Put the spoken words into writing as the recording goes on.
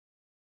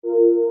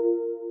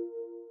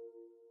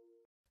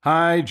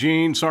Hi,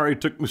 Gene. Sorry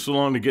it took me so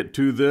long to get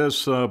to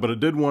this, but I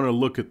did want to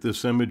look at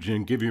this image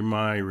and give you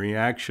my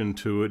reaction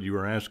to it. You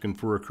were asking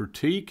for a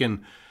critique,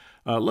 and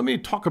let me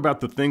talk about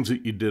the things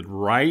that you did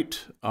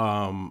right.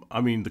 I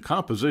mean, the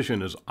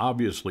composition is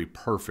obviously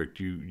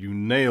perfect. You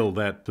nailed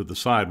that to the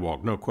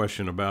sidewalk, no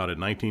question about it.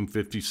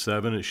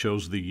 1957, it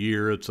shows the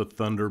year. It's a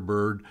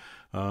Thunderbird.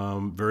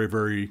 Very,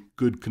 very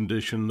good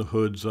condition. The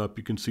hood's up.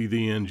 You can see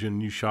the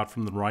engine. You shot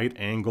from the right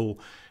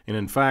angle. And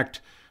in fact,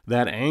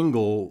 that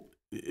angle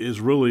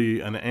is really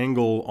an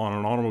angle on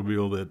an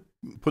automobile that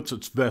puts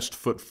its best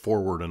foot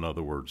forward, in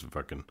other words,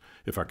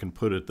 if I can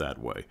put it that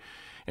way.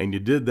 And you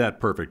did that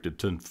perfect.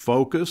 It's in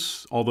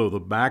focus, although the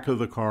back of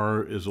the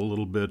car is a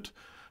little bit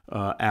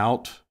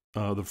out.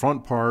 The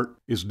front part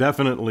is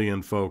definitely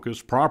in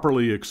focus,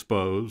 properly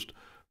exposed,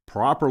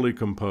 properly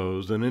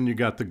composed, and then you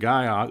got the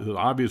guy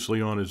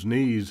obviously on his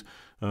knees,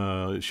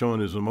 showing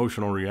his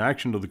emotional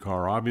reaction to the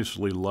car.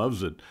 Obviously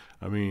loves it.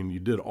 I mean, you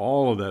did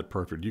all of that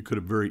perfect. You could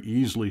have very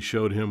easily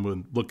showed him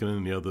when looking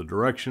in the other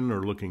direction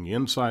or looking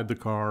inside the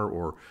car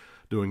or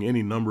doing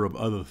any number of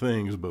other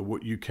things, but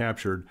what you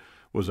captured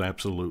was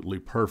absolutely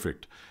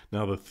perfect.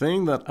 Now, the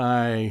thing that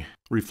I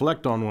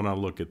reflect on when I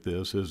look at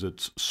this is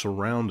its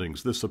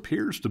surroundings. This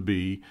appears to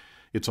be,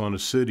 it's on a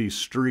city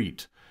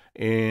street.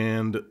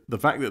 And the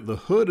fact that the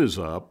hood is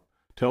up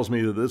tells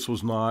me that this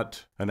was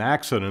not an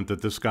accident,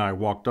 that this guy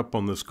walked up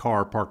on this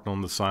car parked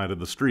on the side of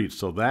the street.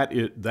 So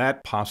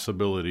that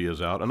possibility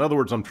is out. In other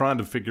words, I'm trying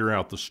to figure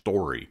out the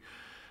story.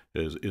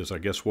 Is I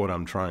guess what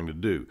I'm trying to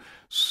do.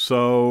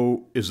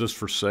 So is this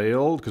for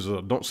sale? Because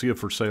I don't see a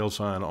for sale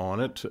sign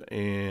on it.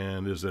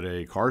 And is it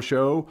a car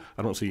show?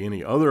 I don't see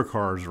any other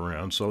cars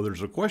around. So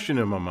there's a question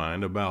in my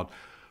mind about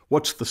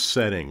what's the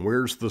setting?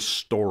 Where's the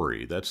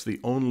story? That's the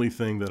only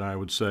thing that I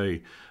would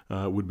say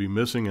would be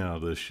missing out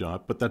of this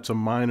shot, but that's a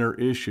minor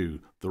issue.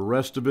 The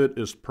rest of it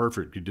is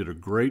perfect. You did a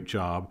great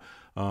job.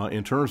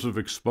 In terms of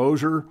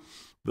exposure,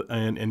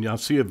 and you'll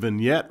see a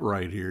vignette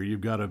right here.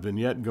 You've got a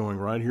vignette going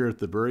right here at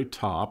the very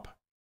top.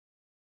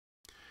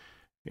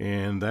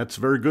 And that's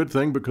a very good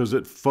thing because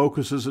it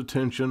focuses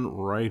attention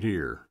right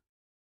here.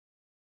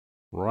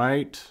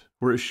 Right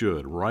where it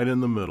should, right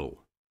in the middle.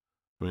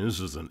 I mean,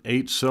 this is an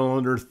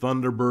 8-cylinder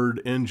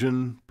Thunderbird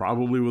engine,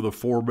 probably with a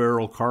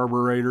 4-barrel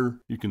carburetor.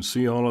 You can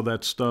see all of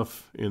that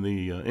stuff in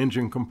the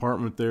engine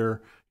compartment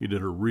there. You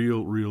did a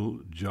real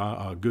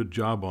good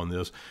job on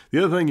this.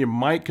 The other thing you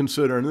might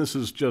consider, and this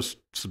is just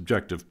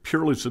subjective,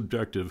 purely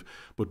subjective,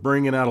 but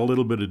bringing out a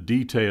little bit of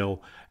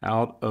detail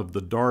out of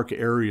the dark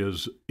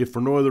areas, if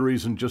for no other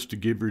reason, just to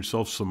give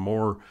yourself some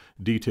more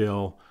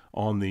detail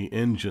on the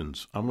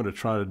engines. I'm going to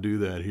try to do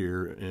that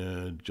here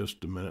in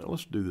just a minute.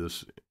 Let's do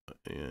this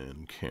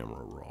in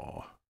camera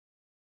raw.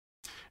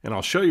 And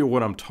I'll show you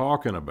what I'm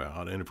talking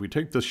about. And if we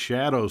take the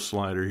shadow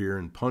slider here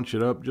and punch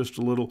it up just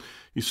a little,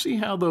 you see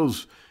how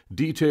those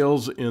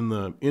details in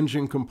the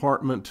engine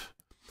compartment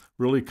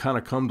really kind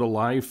of come to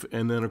life.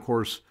 And then, of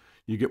course,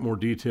 you get more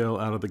detail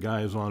out of the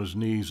guys on his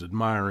knees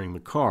admiring the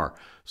car.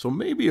 So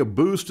maybe a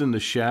boost in the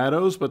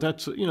shadows, but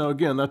that's,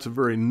 again, that's a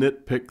very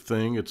nitpick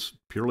thing. It's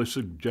purely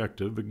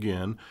subjective,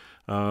 again.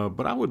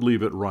 But I would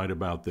leave it right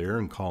about there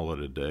and call it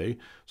a day.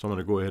 So I'm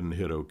going to go ahead and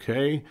hit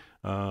OK.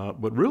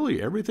 But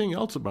really, everything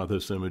else about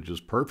this image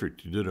is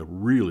perfect. You did a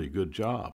really good job.